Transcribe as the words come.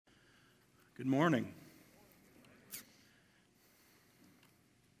Good morning.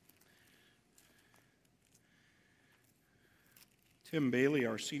 Tim Bailey,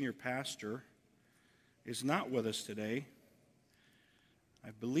 our senior pastor, is not with us today. I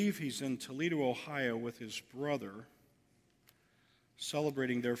believe he's in Toledo, Ohio with his brother,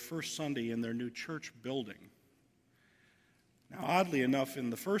 celebrating their first Sunday in their new church building. Now, oddly enough, in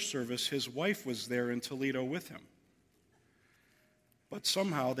the first service, his wife was there in Toledo with him. But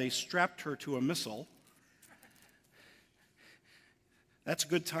somehow they strapped her to a missile. That's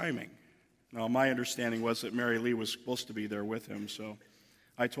good timing. Now, my understanding was that Mary Lee was supposed to be there with him, so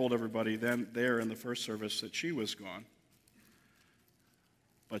I told everybody then there in the first service that she was gone.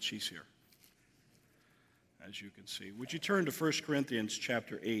 But she's here, as you can see. Would you turn to 1 Corinthians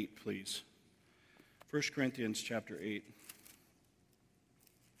chapter 8, please? 1 Corinthians chapter 8.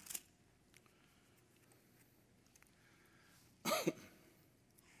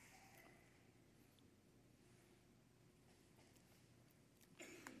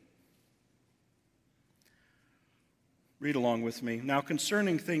 Read along with me. Now,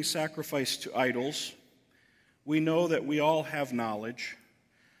 concerning things sacrificed to idols, we know that we all have knowledge.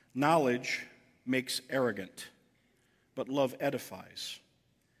 Knowledge makes arrogant, but love edifies.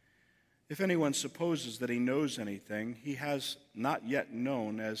 If anyone supposes that he knows anything, he has not yet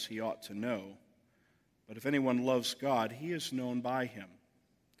known as he ought to know. But if anyone loves God, he is known by him.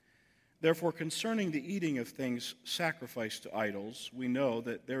 Therefore, concerning the eating of things sacrificed to idols, we know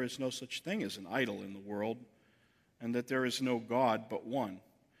that there is no such thing as an idol in the world, and that there is no God but one.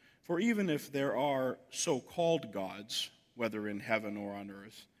 For even if there are so-called gods, whether in heaven or on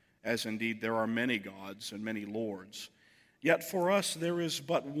earth, as indeed there are many gods and many lords, yet for us there is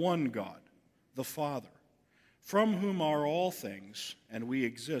but one God, the Father, from whom are all things, and we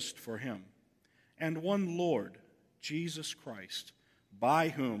exist for him, and one Lord, Jesus Christ, by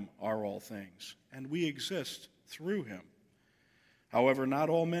whom are all things, and we exist through him. However, not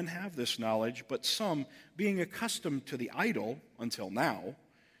all men have this knowledge, but some, being accustomed to the idol until now,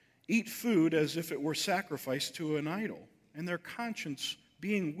 eat food as if it were sacrificed to an idol, and their conscience,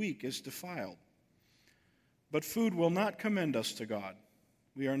 being weak, is defiled. But food will not commend us to God.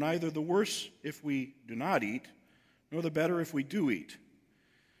 We are neither the worse if we do not eat, nor the better if we do eat.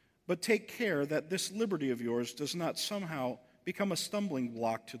 But take care that this liberty of yours does not somehow become a stumbling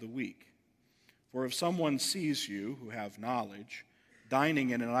block to the weak. For if someone sees you, who have knowledge, dining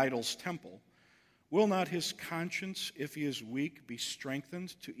in an idol's temple, will not his conscience, if he is weak, be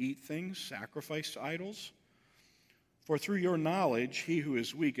strengthened to eat things sacrificed to idols? For through your knowledge, he who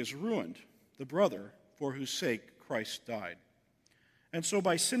is weak is ruined, the brother for whose sake Christ died. And so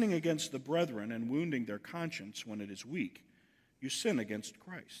by sinning against the brethren and wounding their conscience when it is weak, you sin against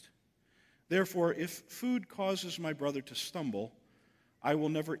Christ. Therefore, if food causes my brother to stumble, I will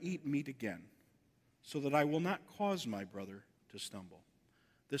never eat meat again, so that I will not cause my brother to stumble.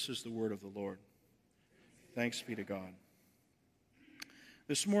 This is the word of the Lord. Thanks be to God.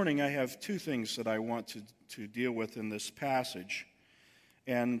 This morning I have two things that I want to deal with in this passage.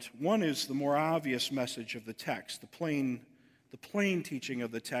 And one is the more obvious message of the text, the plain teaching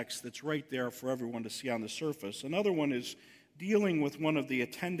of the text that's right there for everyone to see on the surface. Another one is dealing with one of the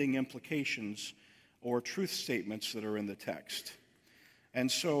attending implications or truth statements that are in the text.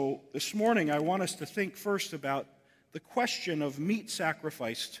 And so this morning I want us to think first about the question of meat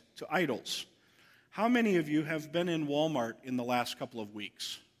sacrificed to idols. How many of you have been in Walmart in the last couple of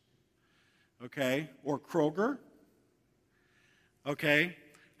weeks? Okay, or Kroger? Okay,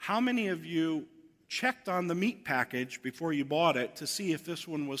 how many of you checked on the meat package before you bought it to see if this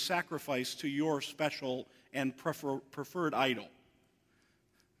one was sacrificed to your special and preferred idol?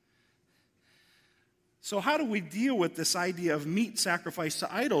 So how do we deal with this idea of meat sacrificed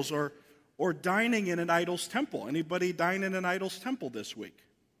to idols or dining in an idol's temple? Anybody dine in an idol's temple this week?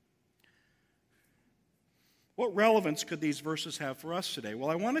 What relevance could these verses have for us today? Well,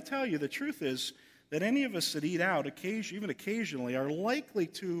 I want to tell you the truth is that any of us that eat out, even occasionally, are likely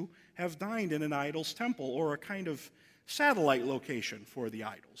to have dined in an idol's temple or a kind of satellite location for the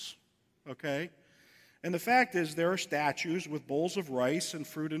idols. Okay? And the fact is there are statues with bowls of rice and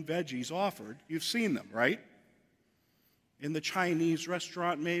fruit and veggies offered. You've seen them, right? In the Chinese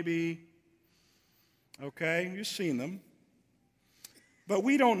restaurant, maybe. Okay, you've seen them. But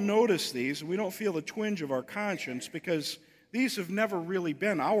we don't notice these, and we don't feel the twinge of our conscience because these have never really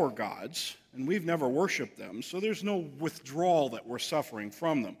been our gods, and we've never worshiped them, so there's no withdrawal that we're suffering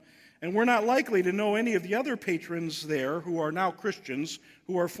from them. And we're not likely to know any of the other patrons there who are now Christians,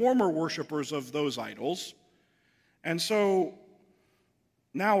 who are former worshipers of those idols, and so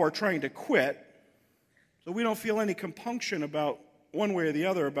now are trying to quit, so we don't feel any compunction about one way or the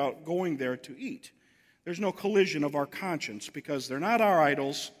other about going there to eat. There's no collision of our conscience because they're not our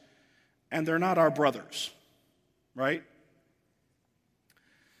idols and they're not our brothers, right?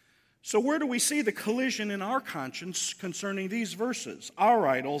 So where do we see the collision in our conscience concerning these verses? Our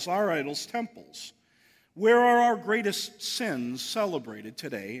idols, temples. Where are our greatest sins celebrated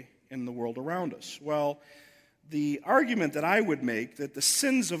today in the world around us? Well, the argument that I would make that the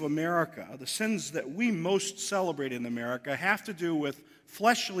sins of America, the sins that we most celebrate in America, have to do with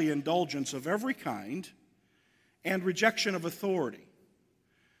fleshly indulgence of every kind and rejection of authority.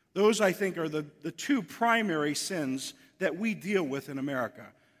 Those, I think, are the two primary sins that we deal with in America.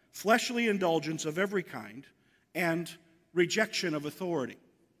 Fleshly indulgence of every kind and rejection of authority.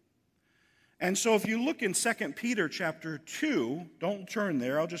 And so if you look in 2 Peter chapter 2, don't turn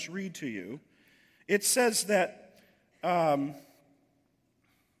there, I'll just read to you. It says that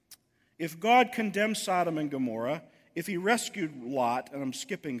if God condemned Sodom and Gomorrah, if he rescued Lot, and I'm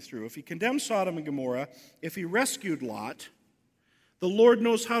skipping through, if he condemned Sodom and Gomorrah, if he rescued Lot, the Lord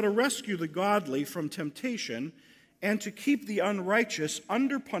knows how to rescue the godly from temptation and to keep the unrighteous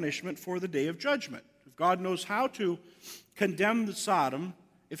under punishment for the day of judgment. If God knows how to condemn Sodom,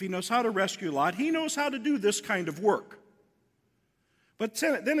 if he knows how to rescue Lot, he knows how to do this kind of work. But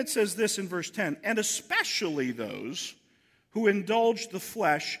then it says this in verse 10, and especially those who indulge the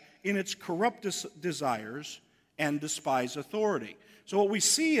flesh in its corrupt desires and despise authority. So what we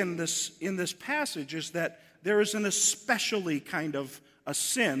see in this passage is that there is an especially kind of a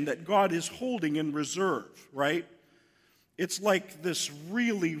sin that God is holding in reserve, right? It's like this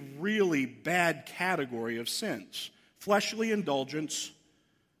really, really bad category of sins. Fleshly indulgence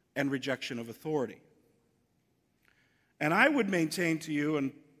and rejection of authority. And I would maintain to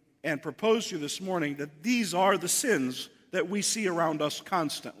you and propose to you this morning that these are the sins that we see around us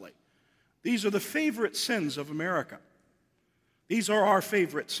constantly. These are the favorite sins of America. These are our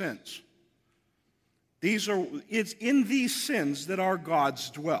favorite sins. It's in these sins that our gods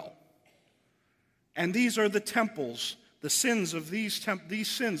dwell. And these are the temples. The sins of these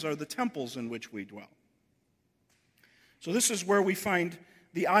sins are the temples in which we dwell. So this is where we find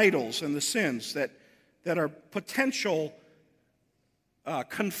the idols and the sins that are potential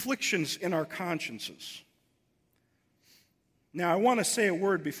conflictions in our consciences. Now, I want to say a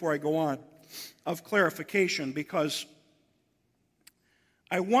word before I go on of clarification because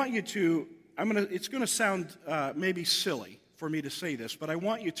I want you to, it's going to sound maybe silly for me to say this, but I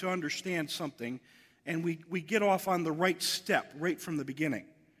want you to understand something and we get off on the right step right from the beginning.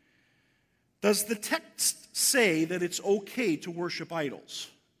 Does the text say that it's okay to worship idols?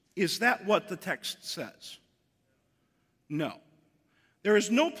 Is that what the text says? No. There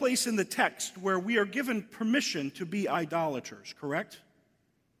is no place in the text where we are given permission to be idolaters, correct?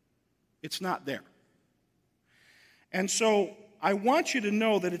 It's not there. And so I want you to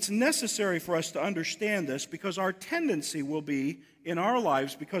know that it's necessary for us to understand this because our tendency will be in our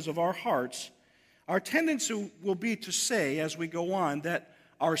lives, because of our hearts, our tendency will be to say as we go on that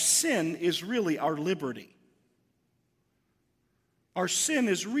our sin is really our liberty. Our sin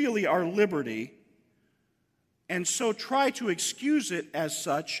is really our liberty, and so try to excuse it as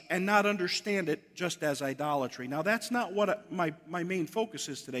such and not understand it just as idolatry. Now, that's not what my main focus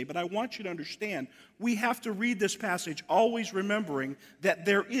is today, but I want you to understand we have to read this passage always remembering that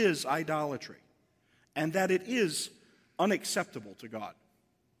there is idolatry and that it is unacceptable to God.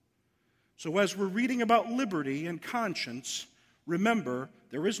 So as we're reading about liberty and conscience, remember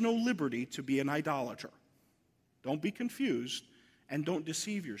there is no liberty to be an idolater. Don't be confused. And don't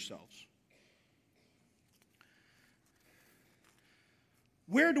deceive yourselves.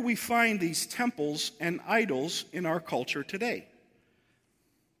 Where do we find these temples and idols in our culture today?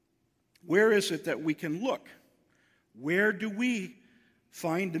 Where is it that we can look? Where do we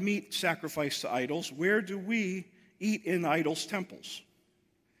find the meat sacrificed to idols? Where do we eat in idols' temples?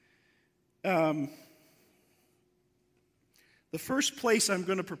 The first place I'm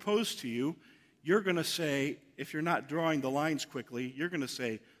going to propose to you, you're going to say, if you're not drawing the lines quickly, you're going to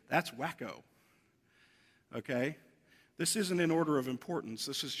say, that's wacko. Okay? This isn't in order of importance.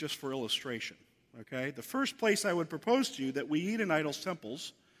 This is just for illustration. Okay? The first place I would propose to you that we eat in idols'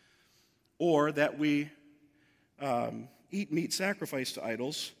 temples or that we eat meat sacrificed to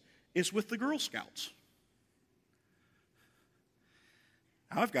idols is with the Girl Scouts.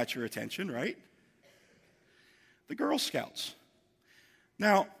 Now I've got your attention, right? The Girl Scouts.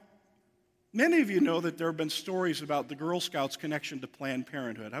 Now, many of you know that there have been stories about the Girl Scouts' connection to Planned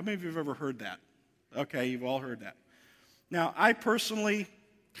Parenthood. How many of you have ever heard that? Okay, you've all heard that. Now, I personally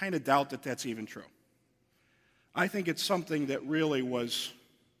kind of doubt that that's even true. I think it's something that really was,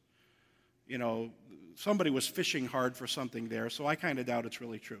 somebody was fishing hard for something there, so I kind of doubt it's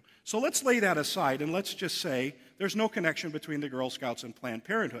really true. So let's lay that aside, and let's just say there's no connection between the Girl Scouts and Planned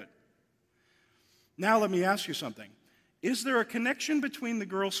Parenthood. Now let me ask you something. Is there a connection between the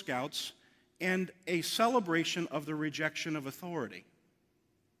Girl Scouts and a celebration of the rejection of authority?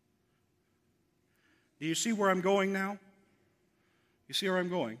 Do you see where I'm going now? You see where I'm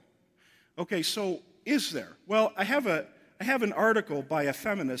going? Okay, so is there? Well, I have an article by a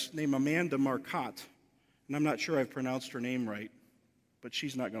feminist named Amanda Marcotte, and I'm not sure I've pronounced her name right, but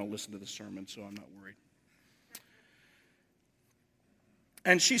she's not going to listen to the sermon, so I'm not worried.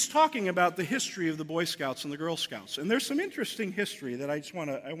 And she's talking about the history of the Boy Scouts and the Girl Scouts. And there's some interesting history that I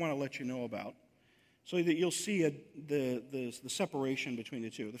want to let you know about so that you'll see the separation between the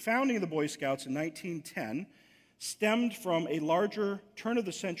two. The founding of the Boy Scouts in 1910 stemmed from a larger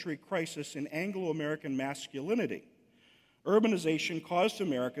turn-of-the-century crisis in Anglo-American masculinity. Urbanization caused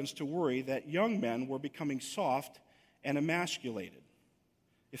Americans to worry that young men were becoming soft and emasculated,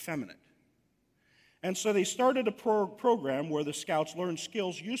 effeminate. And so they started a program where the Scouts learned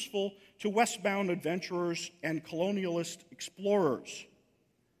skills useful to westbound adventurers and colonialist explorers.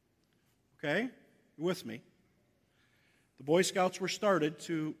 Okay? You with me? The Boy Scouts were started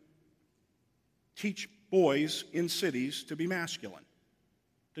to teach boys in cities to be masculine,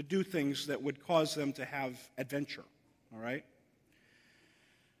 to do things that would cause them to have adventure. All right?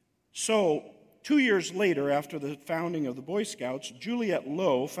 So, 2 years later, after the founding of the Boy Scouts, Juliette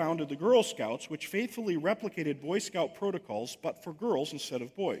Lowe founded the Girl Scouts, which faithfully replicated Boy Scout protocols, but for girls instead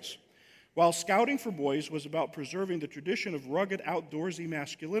of boys. While scouting for boys was about preserving the tradition of rugged, outdoorsy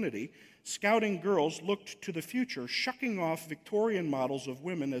masculinity, scouting girls looked to the future, shucking off Victorian models of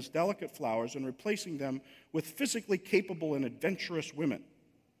women as delicate flowers and replacing them with physically capable and adventurous women.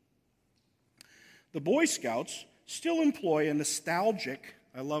 The Boy Scouts still employ a nostalgic,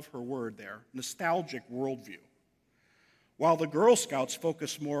 I love her word there, nostalgic worldview, while the Girl Scouts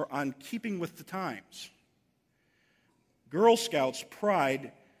focus more on keeping with the times. Girl Scouts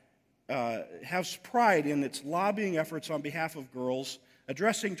has pride in its lobbying efforts on behalf of girls,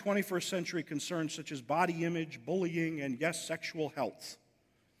 addressing 21st century concerns such as body image, bullying, and, yes, sexual health.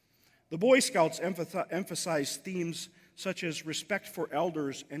 The Boy Scouts emphasize themes such as respect for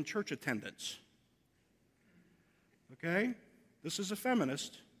elders and church attendance. Okay? This is a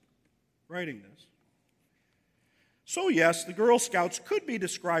feminist writing this. So yes, the Girl Scouts could be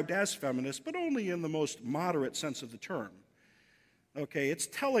described as feminist, but only in the most moderate sense of the term. Okay, it's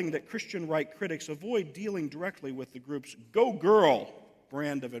telling that Christian right critics avoid dealing directly with the group's Go Girl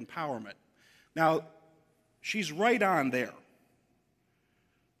brand of empowerment. Now, she's right on there.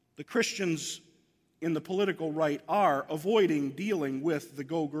 The Christians in the political right are avoiding dealing with the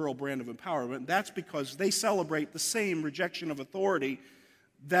Go Girl brand of empowerment. That's because they celebrate the same rejection of authority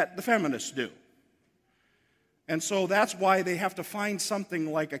that the feminists do. And so that's why they have to find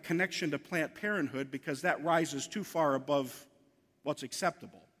something like a connection to Planned Parenthood, because that rises too far above what's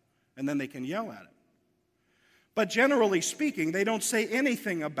acceptable, and then they can yell at it. But generally speaking, they don't say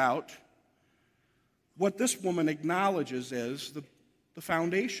anything about what this woman acknowledges as the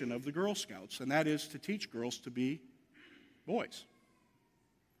foundation of the Girl Scouts, and that is to teach girls to be boys.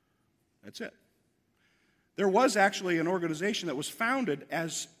 That's it. There was actually an organization that was founded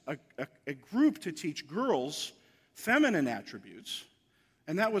as a group to teach girls feminine attributes,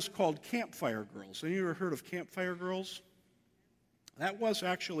 and that was called Campfire Girls. Have you ever heard of Campfire Girls? That was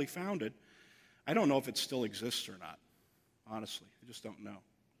actually founded. I don't know if it still exists or not, honestly. I just don't know.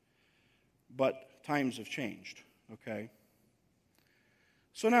 But times have changed, okay?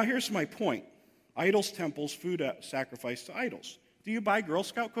 So now here's my point. Idols, temples, food sacrificed to idols. Do you buy Girl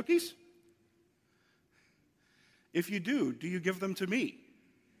Scout cookies? If you do you give them to me?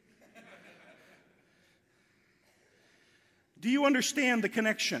 Do you understand the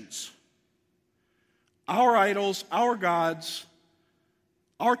connections? Our idols, our gods,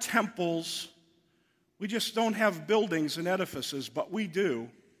 our temples, we just don't have buildings and edifices, but we do.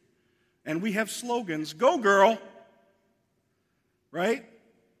 And we have slogans, Go Girl, right?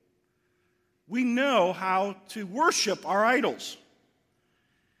 We know how to worship our idols.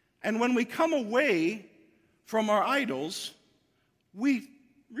 And when we come away from our idols, we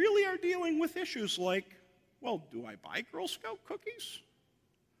really are dealing with issues like, well, do I buy Girl Scout cookies?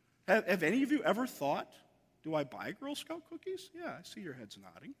 Have any of you ever thought, do I buy Girl Scout cookies? Yeah, I see your heads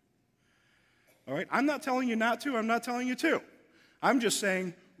nodding. All right, I'm not telling you not to, I'm not telling you to. I'm just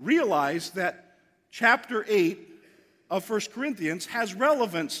saying, realize that chapter 8 of 1 Corinthians has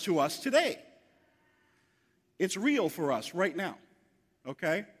relevance to us today. It's real for us right now,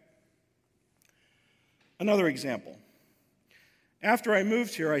 okay? Another example. After I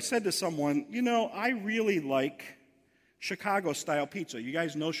moved here, I said to someone, I really like Chicago-style pizza. You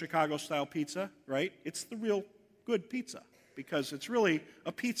guys know Chicago-style pizza, right? It's the real good pizza because it's really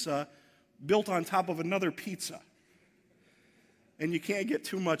a pizza built on top of another pizza. And you can't get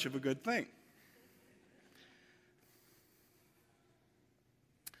too much of a good thing.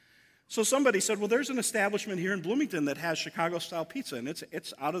 So somebody said, well, there's an establishment here in Bloomington that has Chicago-style pizza, and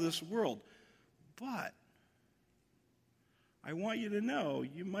it's out of this world. But I want you to know,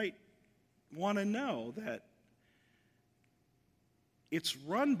 you might want to know that it's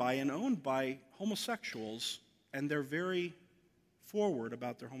run by and owned by homosexuals, and they're very forward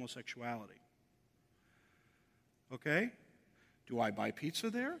about their homosexuality. Okay? Do I buy pizza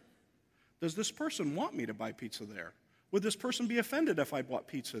there? Does this person want me to buy pizza there? Would this person be offended if I bought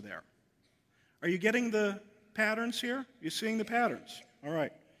pizza there? Are you getting the patterns here? You seeing the patterns? All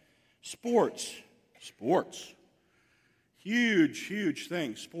right. Sports. Huge, huge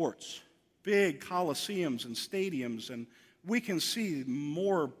thing, sports. Big coliseums and stadiums, and we can see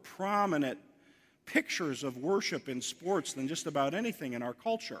more prominent pictures of worship in sports than just about anything in our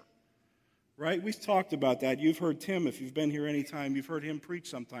culture. Right? We've talked about that. You've heard Tim, if you've been here any time, you've heard him preach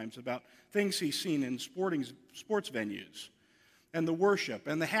sometimes about things he's seen in sports venues and the worship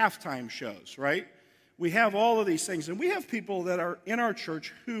and the halftime shows, right? We have all of these things, and we have people that are in our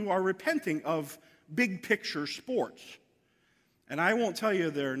church who are repenting of big picture sports. And I won't tell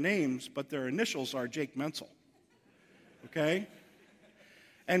you their names, but their initials are Jake Menzel. Okay?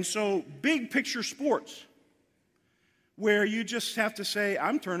 And so, big picture sports, where you just have to say,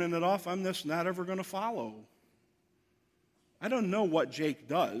 I'm turning it off, I'm just not ever going to follow. I don't know what Jake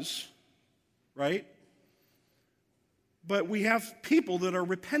does, right? But we have people that are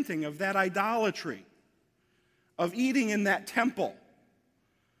repenting of that idolatry, of eating in that temple,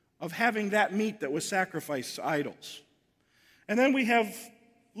 of having that meat that was sacrificed to idols. And then we have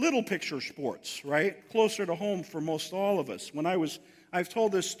little picture sports, right? Closer to home for most all of us. I've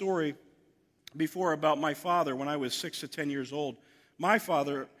told this story before about my father when I was 6 to 10 years old. My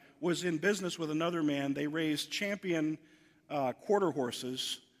father was in business with another man. They raised champion quarter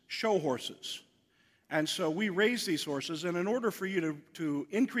horses, show horses. And so we raised these horses, and in order for you to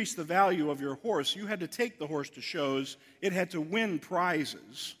increase the value of your horse, you had to take the horse to shows. It had to win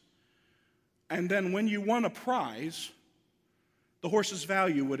prizes. And then when you won a prize, the horse's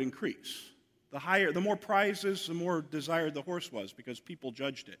value would increase. The more prizes, the more desired the horse was because people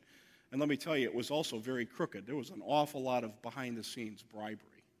judged it. And let me tell you, it was also very crooked. There was an awful lot of behind-the-scenes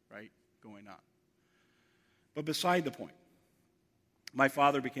bribery, right, going on. But beside the point, my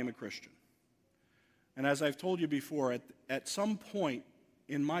father became a Christian. And as I've told you before, at some point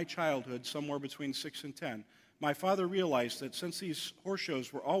in my childhood, somewhere between 6 and 10, my father realized that since these horse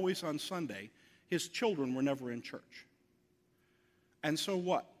shows were always on Sunday, his children were never in church. And so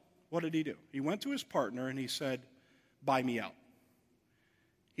what? What did he do? He went to his partner and he said, buy me out.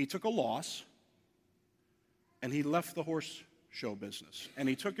 He took a loss and he left the horse show business and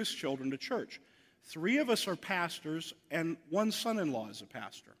he took his children to church. 3 of us are pastors and 1 son-in-law is a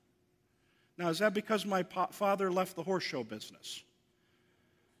pastor. Now, is that because my father left the horse show business?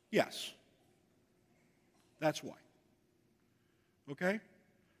 Yes. That's why. Okay?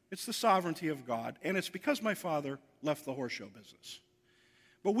 It's the sovereignty of God, and it's because my father left the horse show business.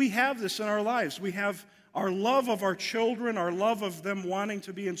 But we have this in our lives. We have our love of our children, our love of them wanting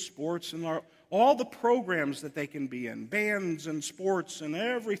to be in sports, and all the programs that they can be in, bands and sports and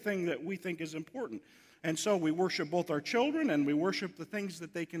everything that we think is important. And so we worship both our children and we worship the things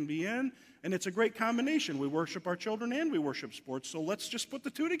that they can be in, and it's a great combination. We worship our children and we worship sports, so let's just put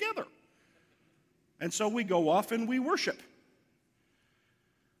the two together. And so we go off and we worship.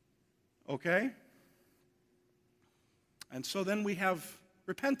 Okay? And so then we have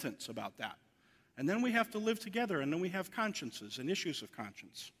repentance about that. And then we have to live together, and then we have consciences and issues of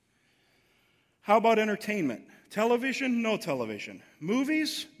conscience. How about entertainment? Television, no television.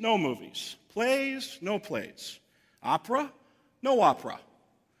 Movies, no movies. Plays, no plays. Opera, no opera.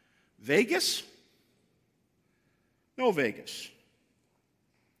 Vegas, no Vegas.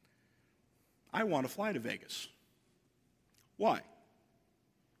 I want to fly to Vegas. Why?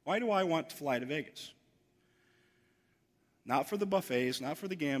 Why do I want to fly to Vegas? Not for the buffets, not for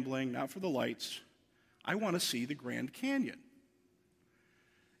the gambling, not for the lights. I want to see the Grand Canyon.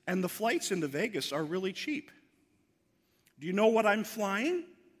 And the flights into Vegas are really cheap. Do you know what I'm flying?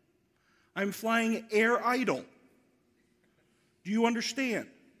 I'm flying Air Idol. Do you understand?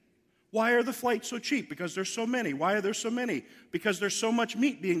 Why are the flights so cheap? Because there's so many. Why are there so many? Because there's so much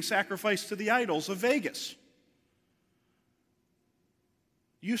meat being sacrificed to the idols of Vegas.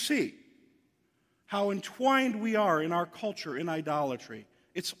 You see how entwined we are in our culture in idolatry.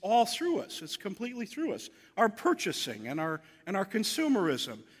 It's all through us. It's completely through us. Our purchasing and our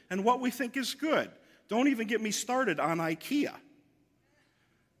consumerism and what we think is good. Don't even get me started on IKEA.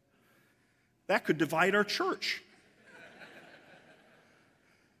 That could divide our church.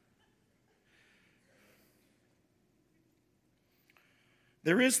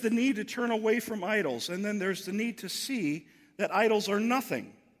 There is the need to turn away from idols, and then there's the need to see that idols are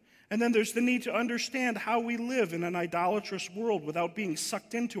nothing. And then there's the need to understand how we live in an idolatrous world without being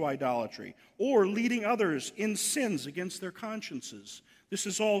sucked into idolatry or leading others in sins against their consciences. This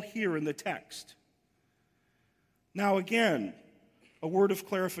is all here in the text. Now again, a word of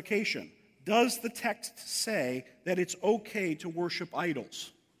clarification. Does the text say that it's okay to worship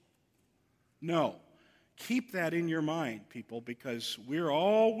idols? No. Keep that in your mind, people, because we're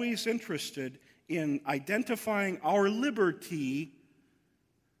always interested in identifying our liberty,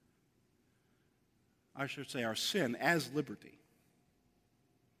 I should say our sin, as liberty.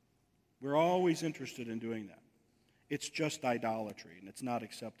 We're always interested in doing that. It's just idolatry, and it's not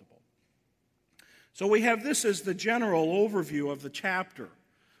acceptable. So we have this as the general overview of the chapter,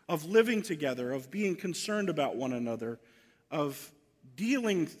 of living together, of being concerned about one another, of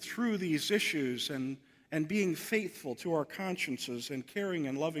dealing through these issues and being faithful to our consciences and caring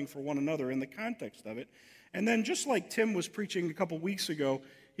and loving for one another in the context of it. And then just like Tim was preaching a couple weeks ago,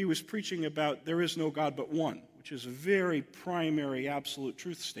 he was preaching about there is no God but one, which is a very primary absolute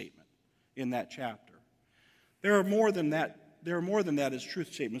truth statement in that chapter. There are more than that. There are more than that as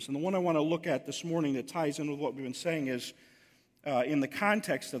truth statements. And the one I want to look at this morning that ties in with what we've been saying is, in the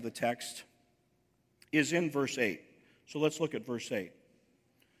context of the text, is in verse 8. So let's look at verse 8.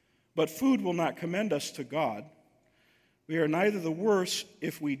 But food will not commend us to God. We are neither the worse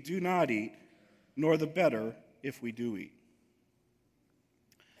if we do not eat, nor the better if we do eat.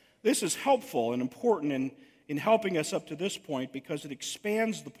 This is helpful and important in helping us up to this point because it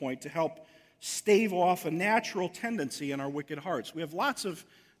expands the point to help stave off a natural tendency in our wicked hearts. We have lots of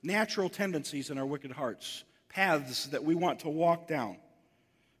natural tendencies in our wicked hearts, paths that we want to walk down.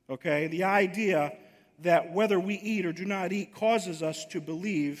 Okay? The idea that whether we eat or do not eat causes us to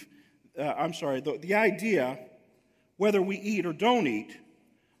believe, the idea whether we eat or don't eat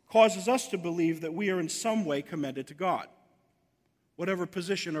causes us to believe that we are in some way commended to God. Whatever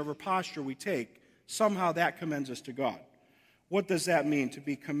position or posture we take, somehow that commends us to God. What does that mean, to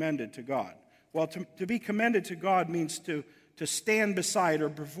be commended to God? Well, to be commended to God means to stand beside or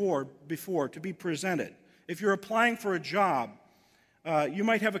before, to be presented. If you're applying for a job, you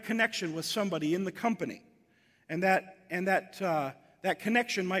might have a connection with somebody in the company, and that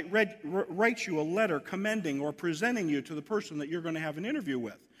connection might write you a letter commending or presenting you to the person that you're going to have an interview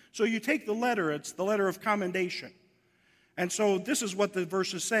with. So you take the letter, it's the letter of commendation. And so this is what the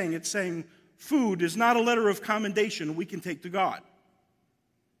verse is saying. It's saying food is not a letter of commendation we can take to God.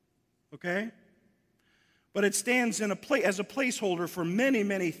 Okay? But it stands as a placeholder for many,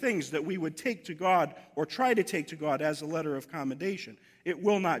 many things that we would take to God or try to take to God as a letter of commendation. It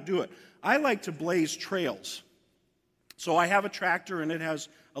will not do it. I like to blaze trails. So I have a tractor, and it has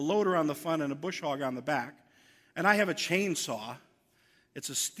a loader on the front and a bush hog on the back. And I have a chainsaw. It's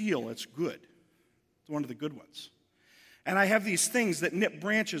a steel. It's good. It's one of the good ones. And I have these things that nip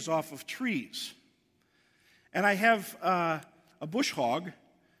branches off of trees. And I have a bush hog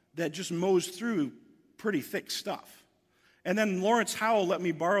that just mows through pretty thick stuff. And then Lawrence Howell let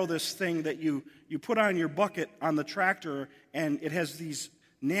me borrow this thing that you put on your bucket on the tractor, and it has these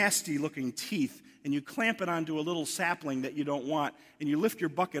nasty-looking teeth, and you clamp it onto a little sapling that you don't want, and you lift your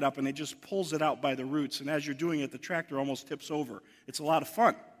bucket up, and it just pulls it out by the roots. And as you're doing it, the tractor almost tips over. It's a lot of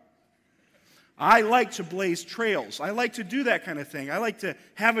fun. I like to blaze trails. I like to do that kind of thing. I like to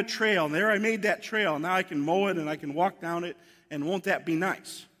have a trail, and there I made that trail. Now I can mow it, and I can walk down it, and won't that be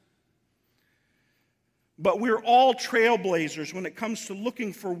nice? But we're all trailblazers when it comes to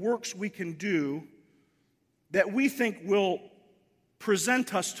looking for works we can do that we think will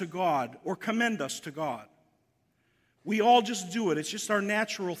present us to God or commend us to God. We all just do it. It's just our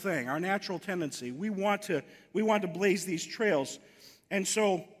natural thing, our natural tendency. We want to blaze these trails. And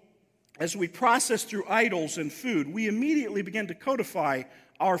so as we process through idols and food, we immediately begin to codify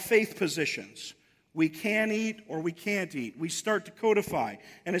our faith positions. We can eat or we can't eat. We start to codify.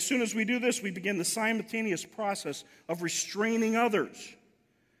 And as soon as we do this, we begin the simultaneous process of restraining others,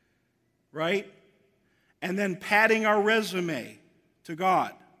 right? And then padding our resume to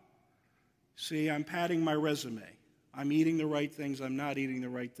God. See, I'm padding my resume. I'm eating the right things. I'm not eating the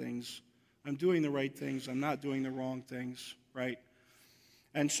right things. I'm doing the right things. I'm not doing the wrong things, right?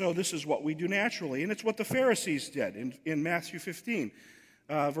 And so this is what we do naturally. And it's what the Pharisees did in Matthew 15.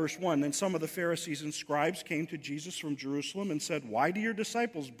 Verse 1, then some of the Pharisees and scribes came to Jesus from Jerusalem and said, why do your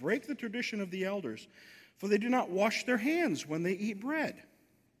disciples break the tradition of the elders? For they do not wash their hands when they eat bread.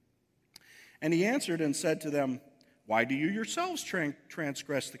 And he answered and said to them, why do you yourselves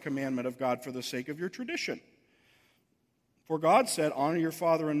transgress the commandment of God for the sake of your tradition? For God said, honor your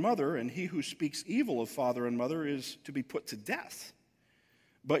father and mother, and he who speaks evil of father and mother is to be put to death.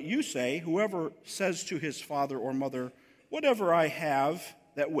 But you say, whoever says to his father or mother, whatever I have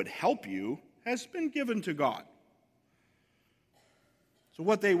that would help you has been given to God. So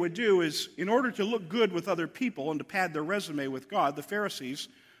what they would do is, in order to look good with other people and to pad their resume with God, the Pharisees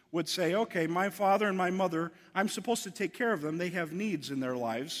would say, okay, my father and my mother, I'm supposed to take care of them. They have needs in their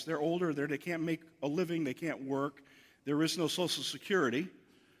lives. They're older. They can't make a living. They can't work. There is no Social Security.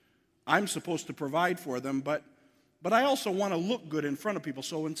 I'm supposed to provide for them, but I also want to look good in front of people.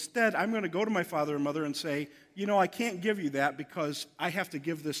 So instead, I'm going to go to my father and mother and say, I can't give you that because I have to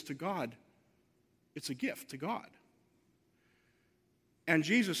give this to God. It's a gift to God. And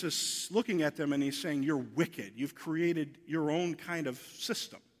Jesus is looking at them and he's saying, you're wicked. You've created your own kind of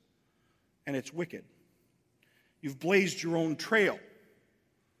system, and it's wicked. You've blazed your own trail,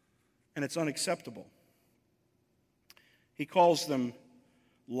 and it's unacceptable. He calls them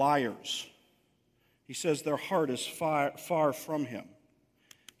liars. He says their heart is far from him.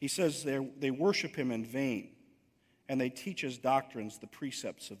 He says they worship him in vain, and they teach his doctrines, the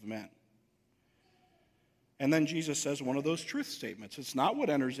precepts of men. And then Jesus says one of those truth statements. It's not what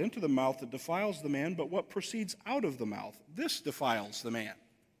enters into the mouth that defiles the man, but what proceeds out of the mouth. This defiles the man.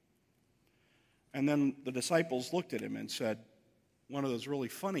 And then the disciples looked at him and said, one of those really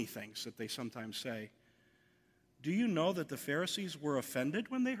funny things that they sometimes say, do you know that the Pharisees were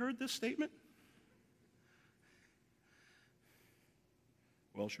offended when they heard this statement?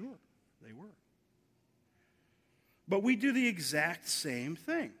 Well, sure, they were. But we do the exact same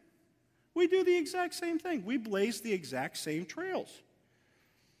thing. We do the exact same thing. We blaze the exact same trails.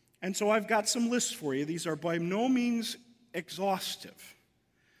 And so I've got some lists for you. These are by no means exhaustive.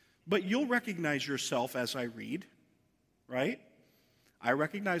 But you'll recognize yourself as I read, right? I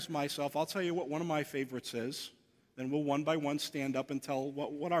recognize myself. I'll tell you what one of my favorites is. Then we'll one by one stand up and tell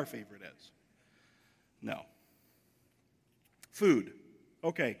what our favorite is. No. Food.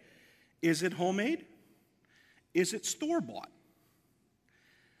 Okay. Is it homemade? Is it store-bought?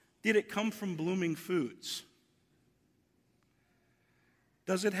 Did it come from Blooming Foods?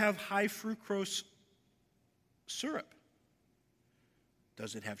 Does it have high fructose syrup?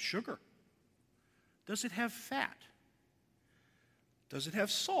 Does it have sugar? Does it have fat? Does it have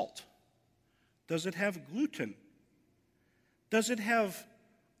salt? Does it have gluten? Does it have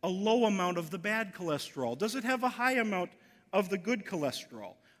a low amount of the bad cholesterol? Does it have a high amount of the good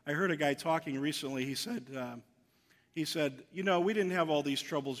cholesterol? I heard a guy talking recently. He said, we didn't have all these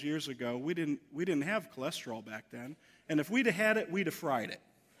troubles years ago. We didn't have cholesterol back then. And if we'd have had it, we'd have fried it.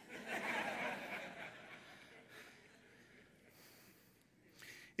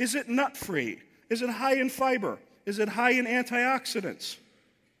 Is it nut-free? Is it high in fiber? Is it high in antioxidants?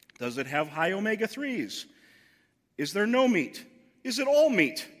 Does it have high omega-3s? Is there no meat? Is it all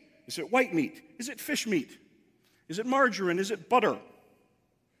meat? Is it white meat? Is it fish meat? Is it margarine? Is it butter?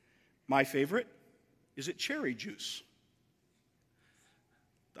 My favorite, is it cherry juice?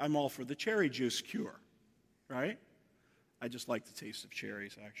 I'm all for the cherry juice cure, right? I just like the taste of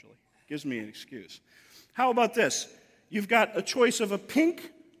cherries, actually. Gives me an excuse. How about this? You've got a choice of a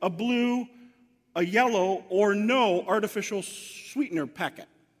pink, a blue, a yellow, or no artificial sweetener packet.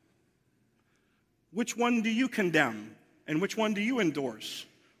 Which one do you condemn, and which one do you endorse?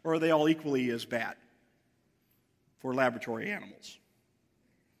 Or are they all equally as bad for laboratory animals?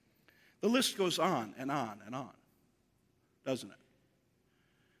 The list goes on and on and on, doesn't it?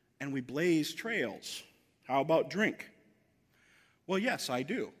 And we blaze trails. How about drink? Well, yes, I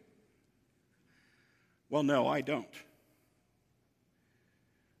do. Well, no, I don't.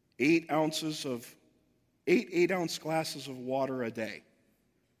 8 8-ounce glasses of water a day.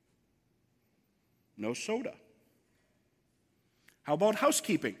 No soda. How about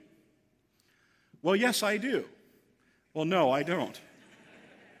housekeeping? Well, yes, I do. Well, no, I don't.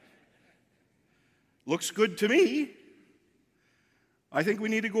 Looks good to me. I think we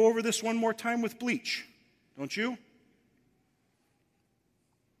need to go over this one more time with bleach, don't you?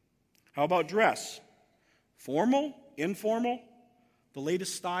 How about dress? Formal, informal, the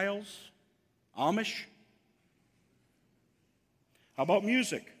latest styles, Amish? How about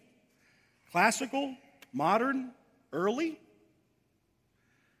music? Classical, modern, early?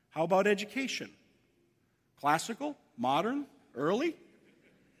 How about education? Classical, modern, early?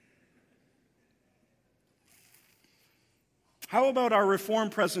 How about our reform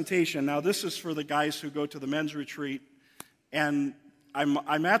presentation? Now, this is for the guys who go to the men's retreat, and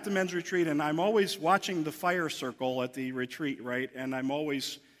I'm at the men's retreat, and I'm always watching the fire circle at the retreat, right? And I'm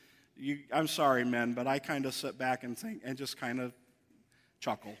sorry, men, but I kind of sit back and think, and just kind of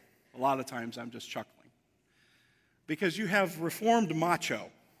chuckle. A lot of times I'm just chuckling. Because you have reformed macho,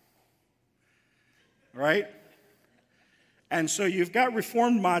 right? And so you've got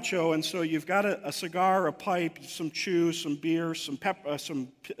reformed macho, and so you've got a cigar, a pipe, some chew, some beer,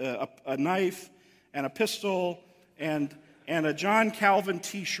 a knife, and a pistol, and a John Calvin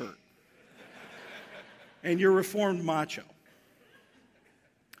T-shirt. And you're reformed macho.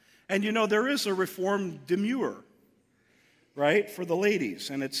 And you know, there is a reformed demure, right, for the ladies.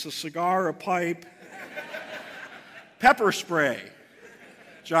 And it's a cigar, a pipe, pepper spray,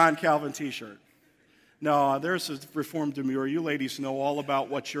 John Calvin T-shirt. No, there's a reformed demure. You ladies know all about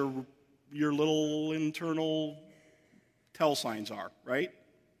what your little internal tell signs are, right?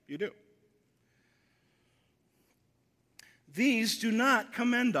 You do. These do not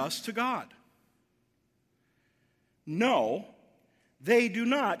commend us to God. No, they do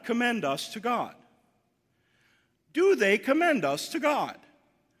not commend us to God. Do they commend us to God?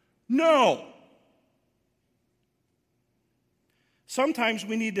 No. Sometimes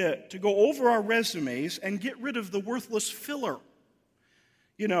we need to go over our resumes and get rid of the worthless filler.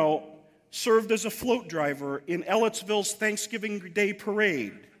 You know, served as a float driver in Ellettsville's Thanksgiving Day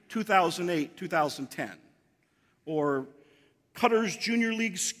Parade, 2008, 2010. Or Cutter's Junior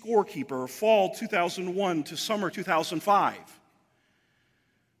League scorekeeper, fall 2001 to summer 2005.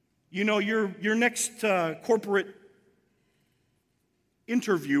 You know, your next corporate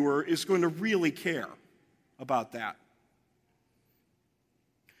interviewer is going to really care about that.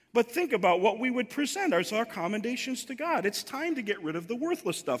 But think about what we would present as our commendations to God. It's time to get rid of the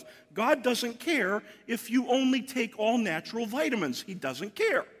worthless stuff. God doesn't care if you only take all natural vitamins. He doesn't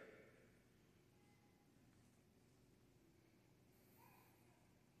care.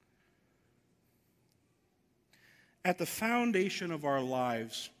 At the foundation of our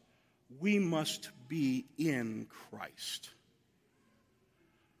lives, we must be in Christ.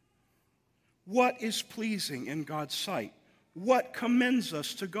 What is pleasing in God's sight? What commends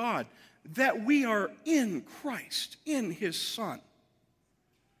us to God? That we are in Christ, in His Son.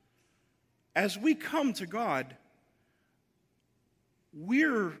 As we come to God,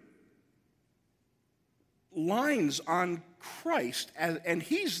 we're lines on Christ, and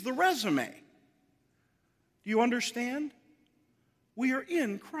He's the resume. Do you understand? We are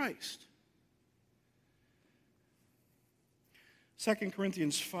in Christ. 2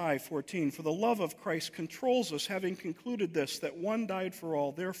 Corinthians 5:14, for the love of Christ controls us, having concluded this, that one died for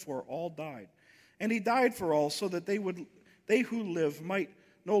all, therefore all died. And He died for all, so that they who live might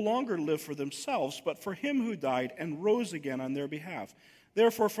no longer live for themselves, but for Him who died and rose again on their behalf.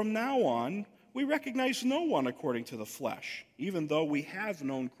 Therefore, from now on, we recognize no one according to the flesh. Even though we have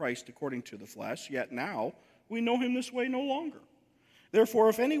known Christ according to the flesh, yet now we know Him this way no longer. Therefore,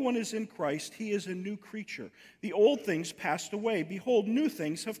 if anyone is in Christ, he is a new creature. The old things passed away. Behold, new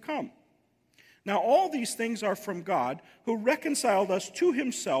things have come. Now all these things are from God, who reconciled us to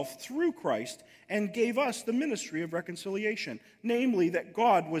Himself through Christ and gave us the ministry of reconciliation. Namely, that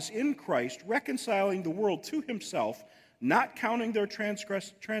God was in Christ, reconciling the world to Himself, not counting their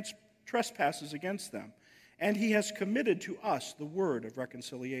trespasses against them. And He has committed to us the word of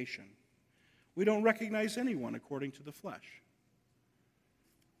reconciliation. We don't recognize anyone according to the flesh.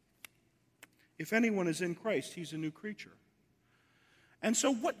 If anyone is in Christ, he's a new creature. And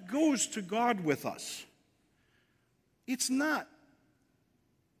so what goes to God with us? It's not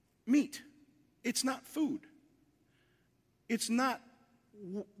meat. It's not food. It's not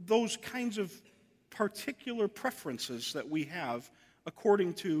those kinds of particular preferences that we have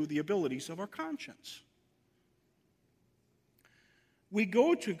according to the abilities of our conscience. We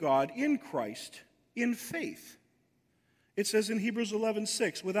go to God in Christ in faith. It says in Hebrews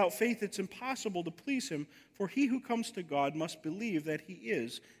 11:6, without faith it's impossible to please Him, for he who comes to God must believe that He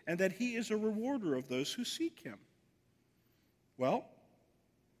is, and that He is a rewarder of those who seek Him. Well,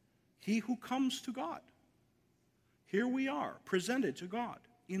 he who comes to God. Here we are, presented to God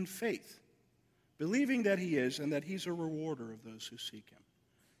in faith, believing that He is, and that He's a rewarder of those who seek Him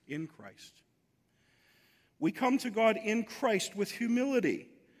in Christ. We come to God in Christ with humility.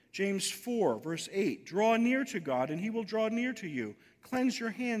 James 4, verse 8, draw near to God, and He will draw near to you. Cleanse your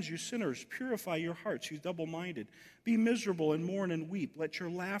hands, you sinners. Purify your hearts, you double-minded. Be miserable and mourn and weep. Let your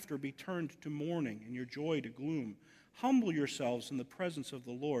laughter be turned to mourning and your joy to gloom. Humble yourselves in the presence of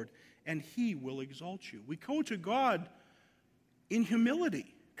the Lord, and He will exalt you. We go to God in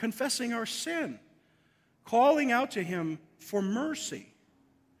humility, confessing our sin, calling out to Him for mercy,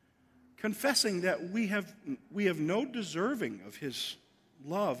 confessing that we have no deserving of his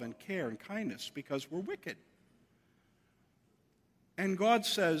love and care and kindness because we're wicked. And God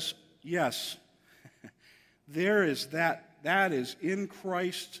says, yes, there is that is in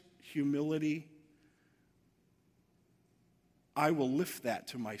Christ's humility. I will lift that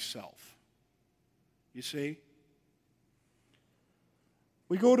to myself. You see?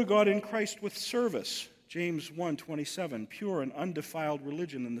 We go to God in Christ with service. James 1:27, pure and undefiled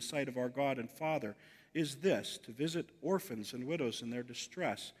religion in the sight of our God and Father is this, to visit orphans and widows in their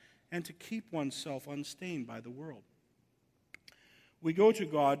distress and to keep oneself unstained by the world. We go to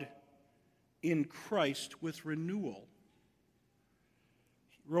God in Christ with renewal.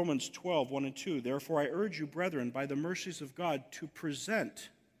 Romans 12:1 and 2, therefore I urge you, brethren, by the mercies of God, to present.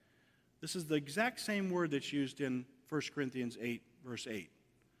 This is the exact same word that's used in 1 Corinthians 8, verse 8.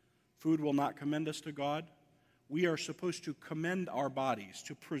 Food will not commend us to God. We are supposed to commend our bodies,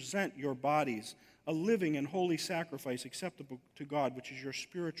 to present your bodies a living and holy sacrifice acceptable to God, which is your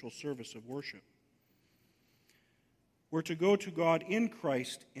spiritual service of worship. We're to go to God in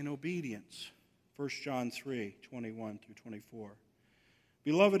Christ in obedience. 1 John 3:21 through 24.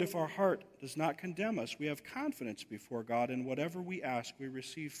 Beloved, if our heart does not condemn us, we have confidence before God, and whatever we ask we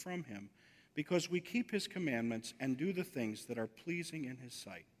receive from him, because we keep his commandments and do the things that are pleasing in his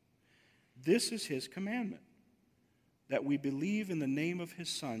sight. This is his commandment, that we believe in the name of his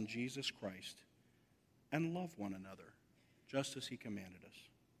Son, Jesus Christ, and love one another, just as he commanded us.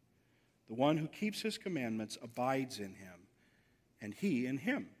 The one who keeps his commandments abides in him, and he in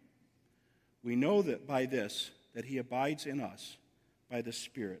him. We know that by this, that he abides in us, by the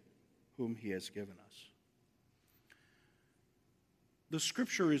Spirit whom he has given us. The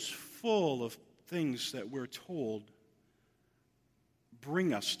Scripture is full of things that we're told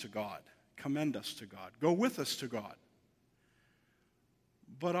bring us to God, commend us to God, go with us to God.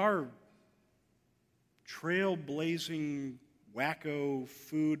 But our trailblazing, wacko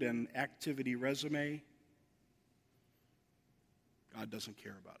food and activity resume, God doesn't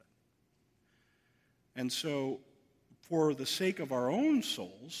care about it. And so, for the sake of our own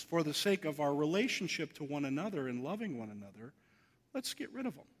souls, for the sake of our relationship to one another and loving one another, let's get rid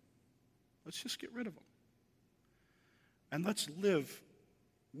of them. Let's just get rid of them. And let's live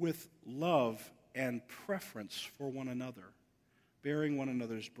with love and preference for one another, bearing one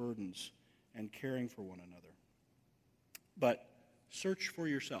another's burdens and caring for one another. But search for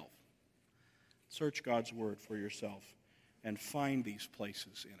yourself. Search God's word for yourself and find these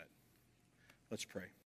places in it. Let's pray.